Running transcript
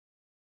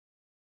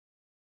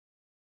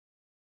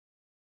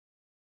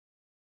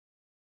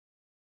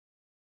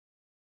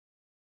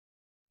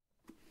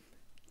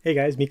Hey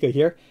guys, Mika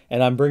here,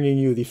 and I'm bringing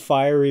you the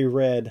fiery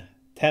red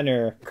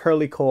tenor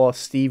curly coil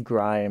Steve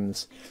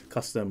Grimes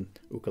custom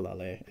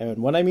ukulele. And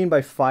what I mean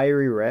by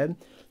fiery red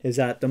is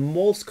that the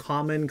most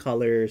common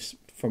colors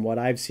from what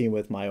I've seen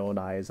with my own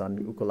eyes on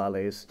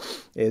ukuleles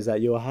is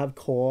that you'll have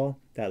coil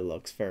that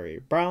looks very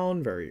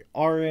brown, very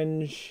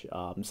orange.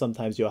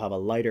 Sometimes you'll have a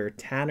lighter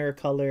tanner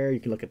color. You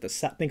can look at the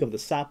think of the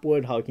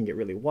sapwood, how it can get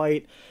really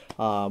white.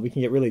 We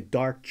can get really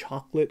dark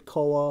chocolate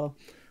coil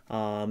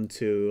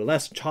to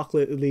less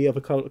chocolatey of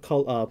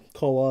a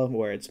cola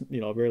where it's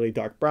really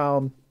dark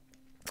brown.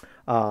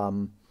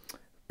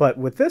 But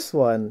with this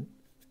one,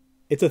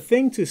 it's a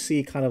thing to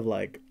see kind of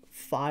like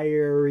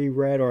fiery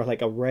red or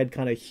like a red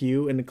kind of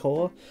hue in the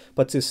cola,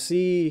 but to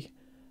see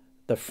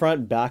the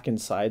front, back,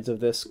 and sides of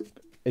this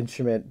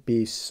instrument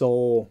be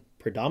so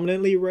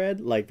predominantly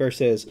red, like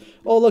versus,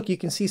 oh look, you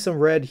can see some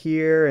red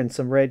here and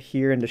some red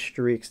here in the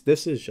streaks.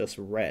 This is just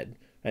red,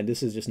 and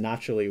this is just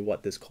naturally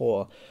what this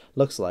cola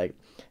looks like.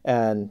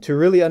 And to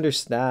really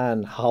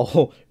understand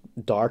how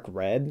dark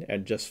red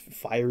and just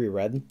fiery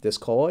red this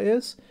cola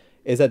is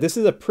that this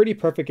is a pretty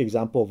perfect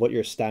example of what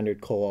your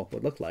standard cola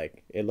would look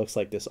like. It looks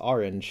like this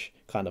orange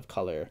kind of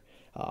color,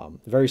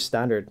 very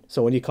standard.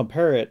 So when you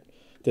compare it,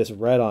 this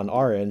red on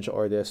orange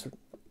or this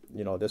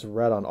this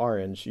red on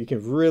orange, you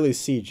can really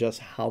see just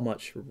how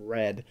much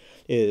red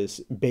is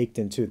baked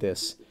into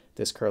this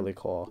curly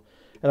coil.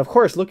 And of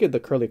course, look at the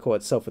curly coil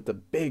itself with the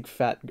big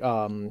fat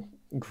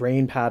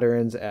grain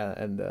patterns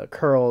and the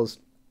curls.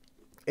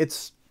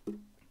 It's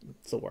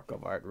a work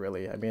of art,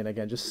 really. I mean,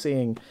 again, just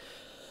seeing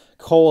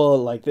coil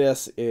like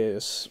this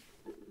is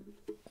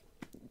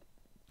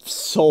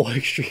so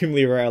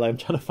extremely rare. Like, I'm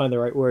trying to find the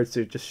right words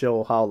to just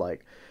show how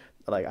like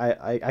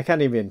I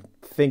can't even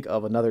think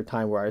of another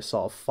time where I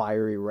saw a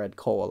fiery red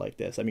coil like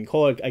this. I mean,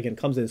 coil again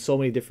comes in so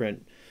many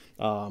different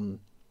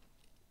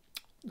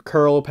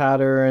curl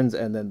patterns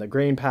and then the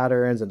grain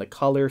patterns and the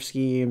color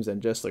schemes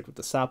and just like with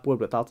the sapwood,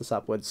 without the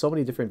sapwood, so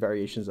many different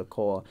variations of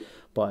coil.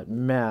 But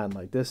man,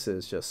 like this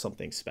is just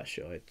something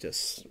special. It's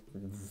just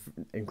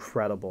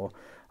incredible.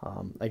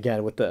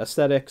 Again, with the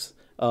aesthetics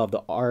of the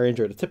orange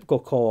or the typical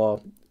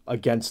coil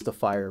against the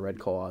fire red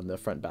coil on the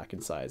front, back,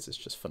 and sides is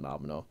just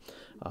phenomenal.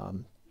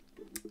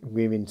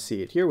 We even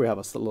see it here. We have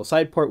a little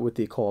side port with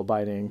the coil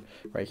binding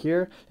right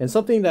here, and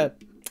something that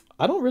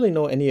I don't really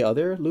know any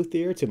other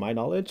luthier, to my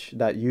knowledge,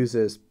 that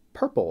uses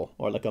purple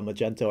or like a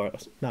magenta, or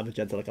not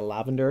magenta, like a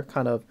lavender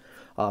kind of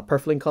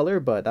purfling color.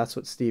 But that's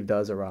what Steve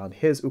does around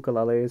his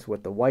ukuleles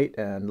with the white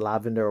and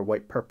lavender or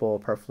white purple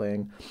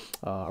purfling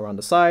around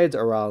the sides,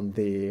 around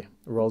the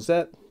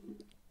rosette.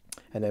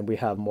 And then we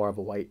have more of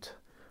a white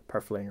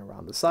purfling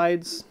around the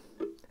sides.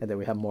 And then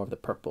we have more of the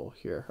purple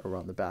here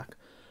around the back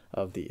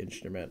of the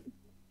instrument.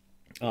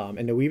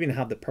 And then we even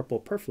have the purple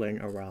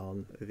purfling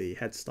around the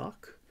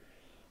headstock.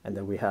 And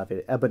then we have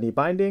an ebony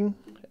binding,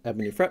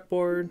 ebony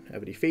fretboard,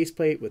 ebony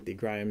faceplate with the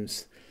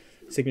Grimes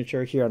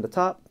signature here on the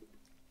top.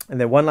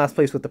 And then one last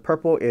place with the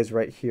purple is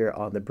right here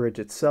on the bridge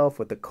itself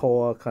with the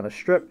koa kind of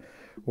strip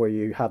where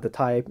you have the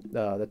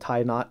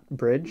tie knot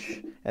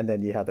bridge, and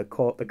then you have the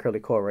curly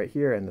koa right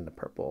here, and then the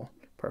purple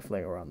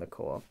purfling around the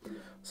koa.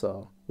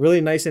 So really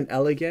nice and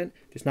elegant.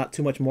 There's not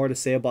too much more to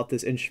say about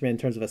this instrument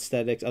in terms of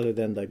aesthetics other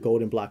than the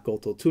gold and black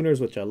gold toe tuners,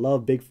 which I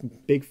love.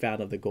 Big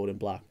fan of the gold and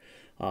black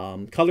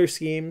color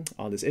scheme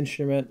on this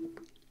instrument.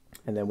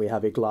 And then we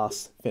have a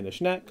gloss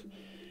finish neck,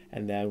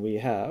 and then we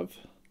have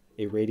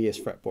a radius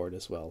fretboard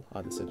as well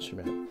on this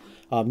instrument.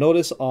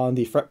 Notice on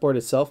the fretboard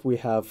itself we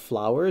have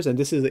flowers, and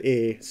this is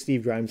a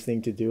Steve Grimes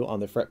thing to do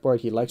on the fretboard.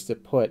 He likes to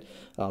put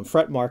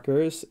fret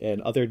markers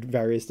and other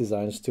various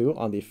designs too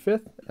on the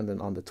 5th and then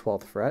on the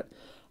 12th fret.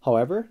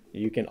 However,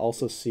 you can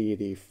also see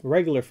the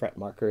regular fret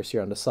markers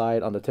here on the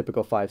side on the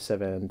typical 5,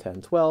 7,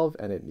 10, 12,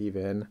 and it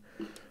even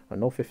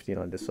no 15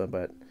 on this one,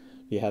 but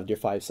you have your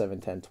 5, 7,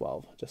 10,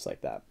 12, just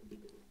like that.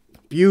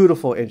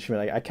 Beautiful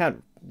instrument. I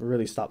can't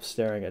really stop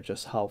staring at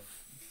just how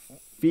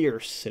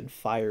fierce and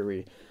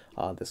fiery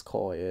this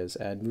coil is,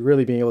 and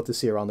really being able to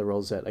see around the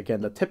rosette.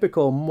 Again, the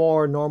typical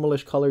more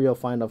normalish color you'll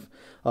find of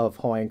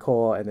Hawaiian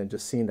coil, and then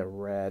just seeing the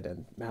red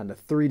and man, the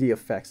 3D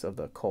effects of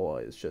the coil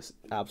is just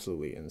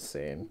absolutely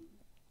insane.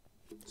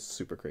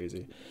 Super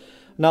crazy.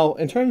 Now,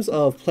 in terms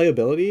of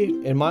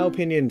playability, in my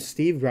opinion,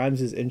 Steve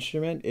Grimes'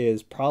 instrument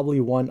is probably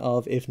one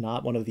of, if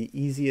not one of the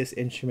easiest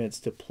instruments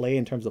to play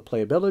in terms of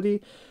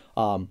playability.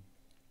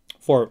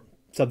 For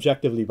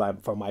subjectively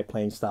for my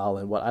playing style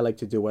and what I like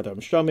to do, whether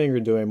I'm strumming or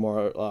doing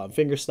more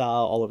finger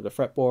style all over the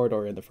fretboard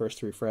or in the first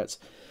 3 frets.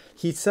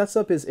 He sets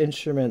up his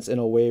instruments in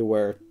a way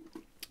where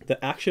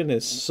the action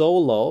is so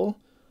low,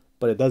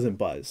 but it doesn't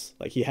buzz.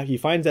 Like he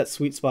finds that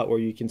sweet spot where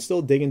you can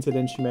still dig into the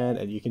instrument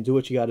and you can do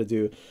what you got to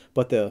do,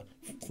 but the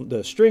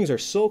strings are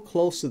so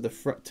close to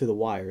the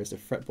wires, the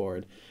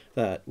fretboard,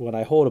 that when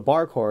I hold a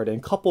bar chord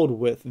and coupled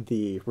with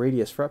the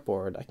radius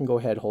fretboard, I can go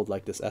ahead and hold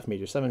like this F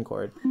major 7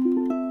 chord.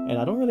 And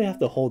I don't really have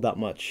to hold that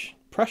much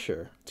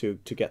pressure to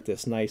get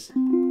this nice,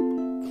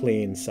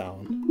 clean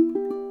sound.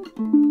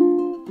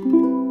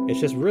 It's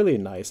just really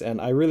nice,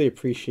 and I really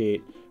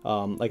appreciate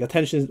like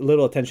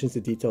little attentions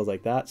to details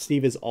like that.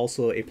 Steve is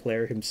also a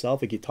player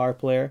himself, a guitar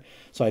player,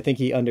 so I think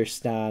he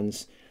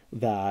understands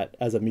that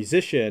as a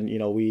musician, you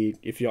know,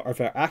 if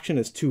our action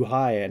is too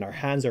high and our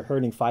hands are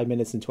hurting 5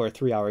 minutes into our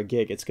 3 hour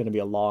gig, it's going to be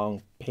a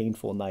long,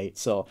 painful night.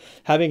 So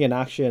having an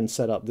action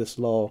set up this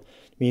low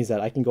means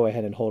that I can go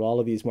ahead and hold all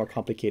of these more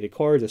complicated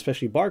chords,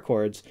 especially bar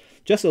chords,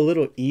 just a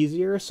little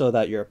easier, so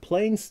that your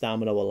playing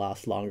stamina will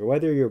last longer.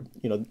 Whether you're,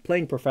 you know,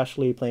 playing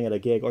professionally, playing at a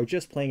gig, or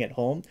just playing at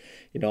home,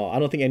 you know, I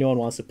don't think anyone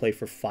wants to play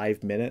for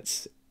 5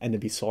 minutes and then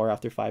be sore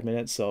after 5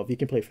 minutes. So if you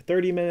can play for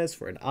 30 minutes,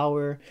 for an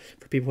hour,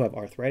 for people who have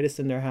arthritis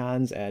in their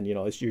hands, and you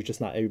know, you're just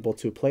not able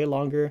to play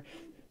longer,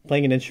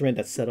 playing an instrument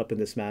that's set up in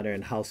this manner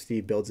and how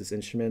Steve builds his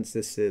instruments,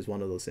 this is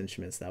one of those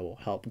instruments that will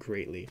help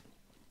greatly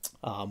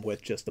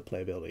with just the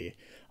playability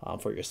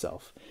for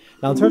yourself.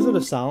 Now, in terms of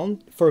the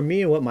sound, for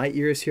me and what my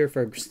ears hear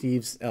for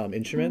Steve's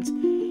instruments,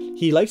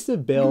 he likes to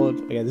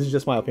build, again, this is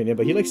just my opinion,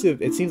 but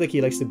it seems like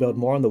he likes to build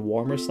more on the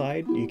warmer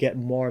side. You get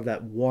more of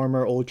that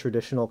warmer, old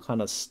traditional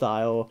kind of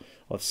style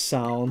of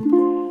sound.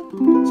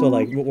 So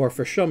like, or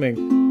for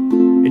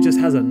strumming, it just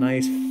has a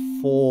nice,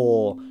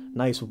 full,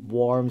 nice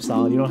warm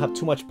sound. You don't have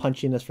too much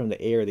punchiness from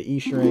the A or the E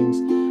strings,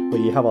 but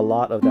you have a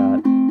lot of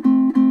that,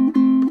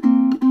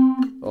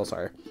 oh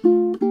sorry,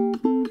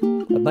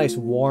 a nice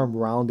warm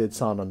rounded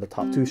sound on the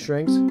top two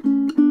strings,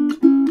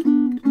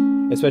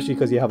 especially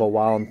because you have a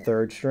wound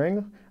third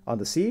string on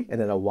the C and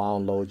then a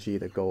wound low G,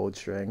 the gold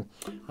string,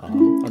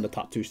 on the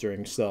top two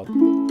strings. So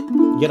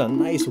you get a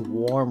nice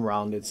warm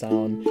rounded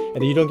sound, and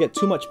then you don't get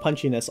too much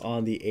punchiness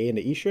on the A and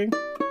the E string.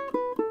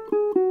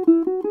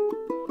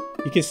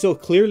 You can still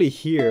clearly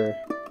hear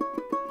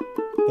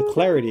the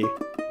clarity,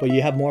 but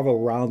you have more of a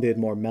rounded,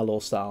 more mellow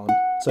sound,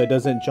 so it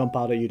doesn't jump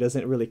out at you,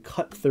 doesn't really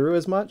cut through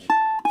as much,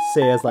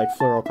 say as like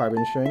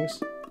fluorocarbon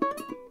strings.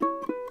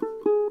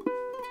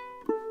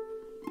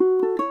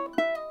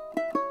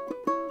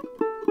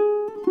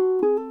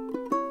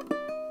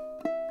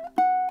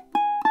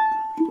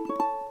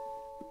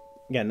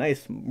 Yeah,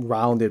 nice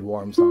rounded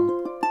warm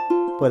sound.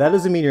 But that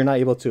doesn't mean you're not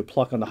able to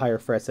pluck on the higher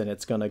frets and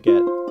it's gonna get,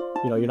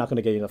 you know, you're not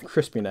gonna get enough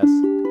crispiness.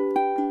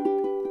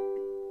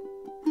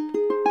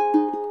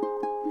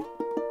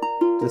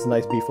 This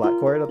nice B flat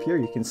chord up here,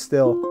 you can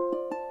still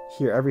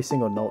hear every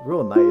single note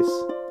real nice.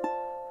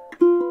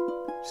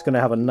 Just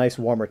gonna have a nice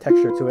warmer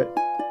texture to it.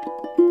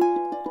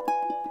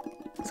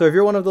 So if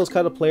you're one of those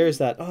kind of players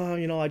that, oh,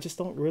 you know, I just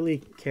don't really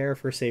care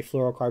for, say,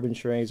 fluorocarbon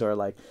strings, or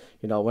like,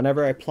 you know,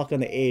 whenever I pluck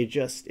on the A, it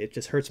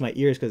just hurts my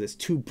ears because it's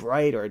too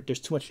bright or there's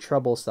too much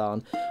treble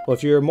sound. Well,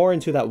 if you're more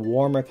into that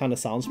warmer kind of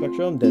sound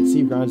spectrum, then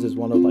Steve Grimes is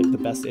one of like the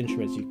best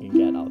instruments you can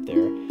get out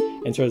there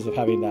in terms of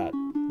having that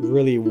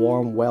really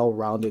warm,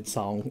 well-rounded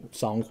sound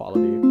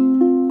quality.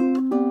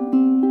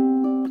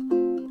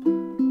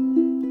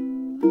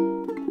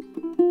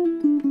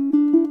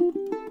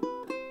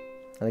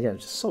 And again,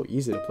 it's just so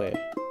easy to play.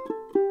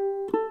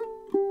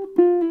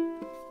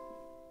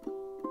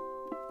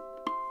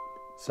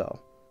 So,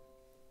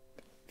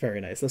 very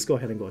nice. Let's go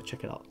ahead and go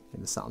check it out in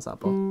the sound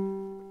sample.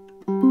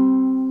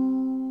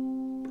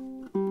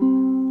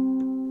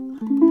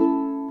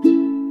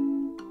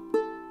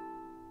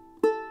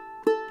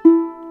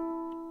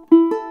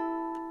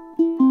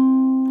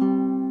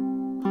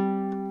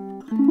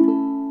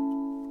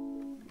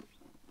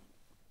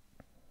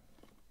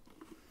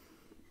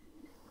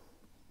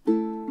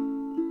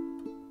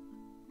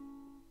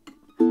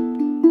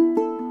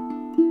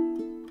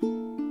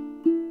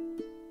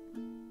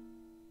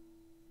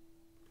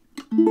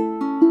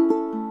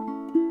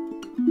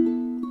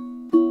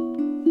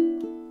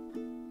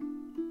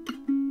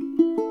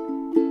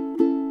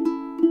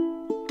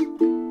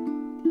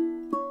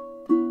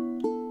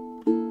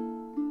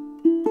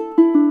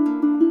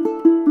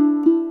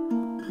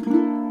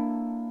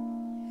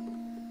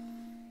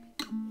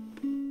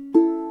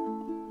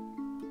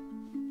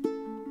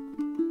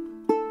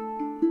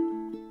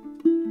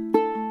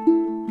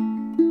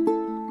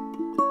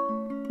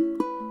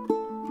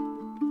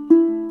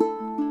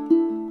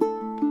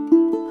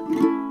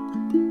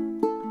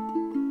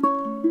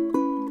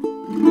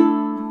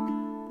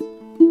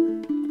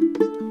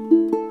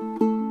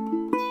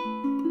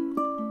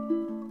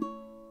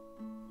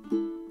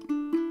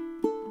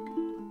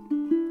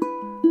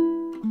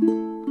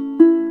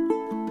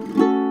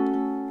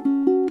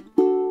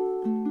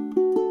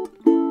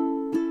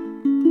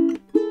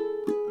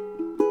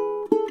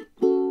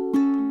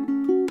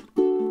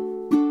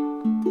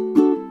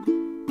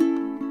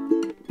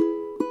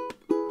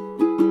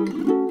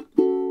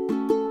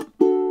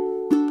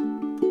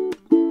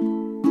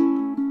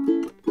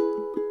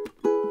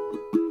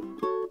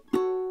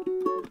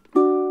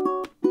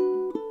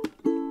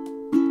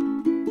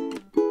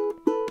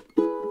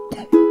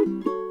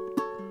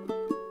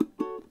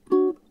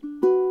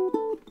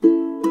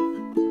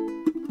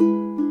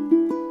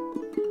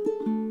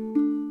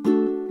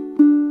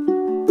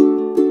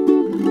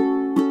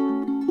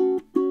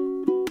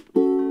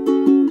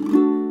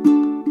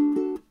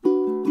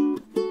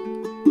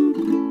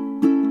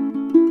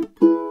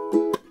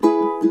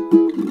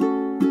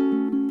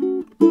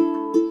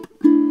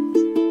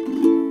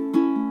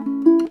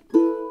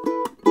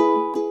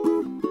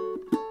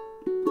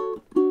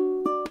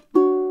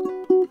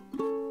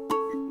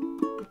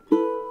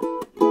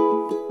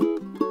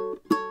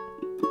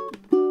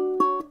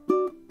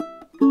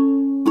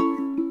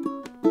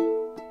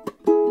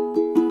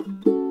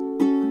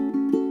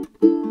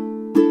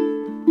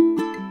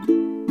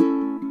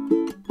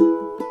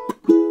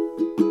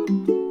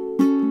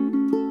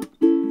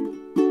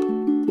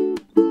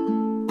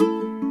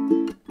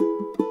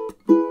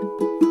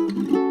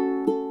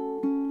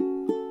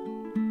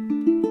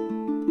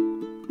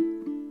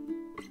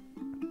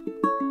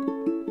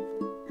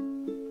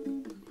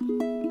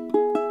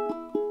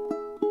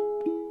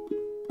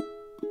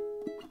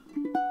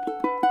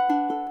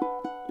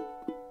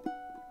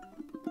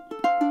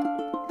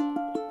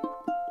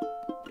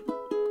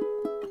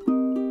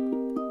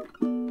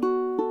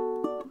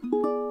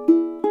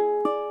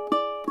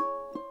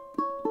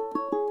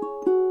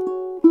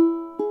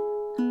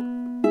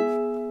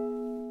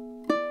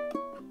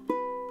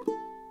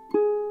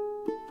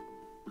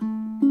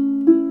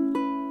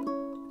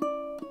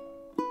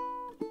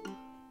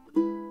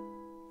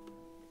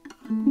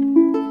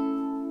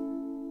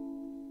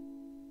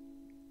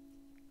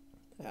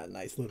 A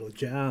nice little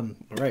jam.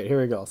 All right, here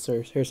we go.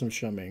 So here's some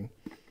strumming.